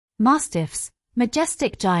Mastiffs,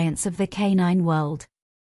 majestic giants of the canine world.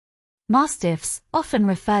 Mastiffs, often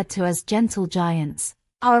referred to as gentle giants,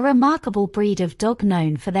 are a remarkable breed of dog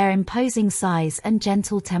known for their imposing size and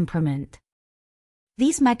gentle temperament.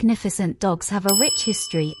 These magnificent dogs have a rich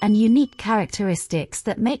history and unique characteristics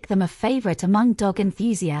that make them a favorite among dog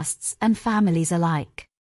enthusiasts and families alike.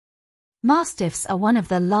 Mastiffs are one of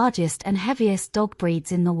the largest and heaviest dog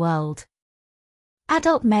breeds in the world.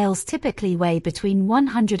 Adult males typically weigh between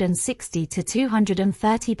 160 to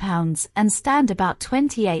 230 pounds and stand about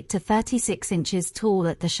 28 to 36 inches tall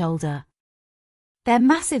at the shoulder. Their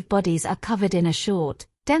massive bodies are covered in a short,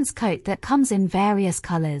 dense coat that comes in various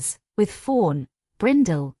colors, with fawn,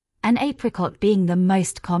 brindle, and apricot being the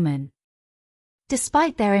most common.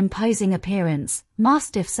 Despite their imposing appearance,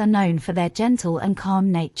 Mastiffs are known for their gentle and calm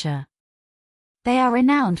nature. They are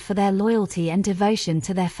renowned for their loyalty and devotion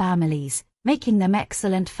to their families, making them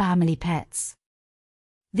excellent family pets.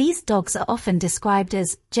 These dogs are often described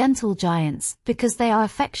as gentle giants because they are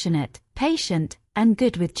affectionate, patient, and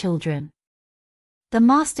good with children. The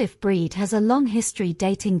Mastiff breed has a long history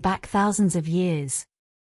dating back thousands of years.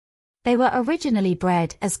 They were originally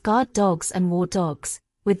bred as guard dogs and war dogs,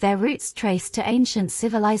 with their roots traced to ancient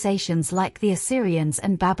civilizations like the Assyrians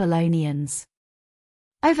and Babylonians.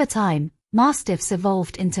 Over time, Mastiffs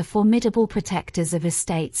evolved into formidable protectors of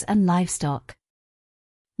estates and livestock.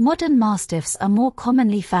 Modern Mastiffs are more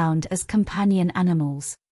commonly found as companion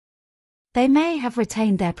animals. They may have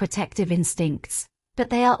retained their protective instincts, but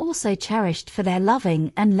they are also cherished for their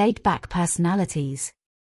loving and laid-back personalities.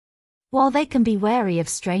 While they can be wary of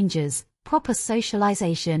strangers, proper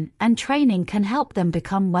socialization and training can help them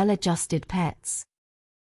become well-adjusted pets.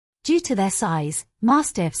 Due to their size,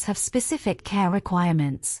 Mastiffs have specific care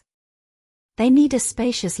requirements. They need a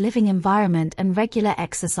spacious living environment and regular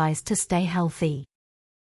exercise to stay healthy.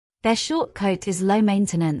 Their short coat is low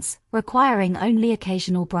maintenance, requiring only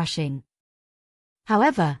occasional brushing.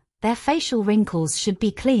 However, their facial wrinkles should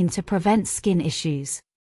be clean to prevent skin issues.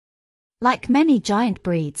 Like many giant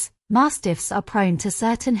breeds, Mastiffs are prone to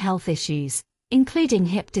certain health issues, including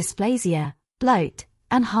hip dysplasia, bloat,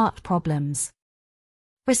 and heart problems.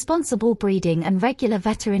 Responsible breeding and regular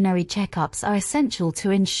veterinary checkups are essential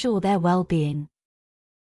to ensure their well-being.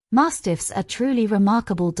 Mastiffs are truly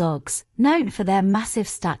remarkable dogs, known for their massive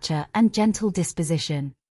stature and gentle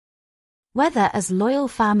disposition. Whether as loyal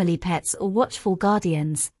family pets or watchful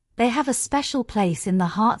guardians, they have a special place in the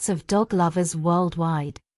hearts of dog lovers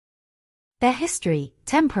worldwide. Their history,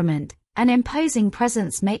 temperament, and imposing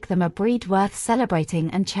presence make them a breed worth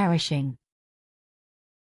celebrating and cherishing.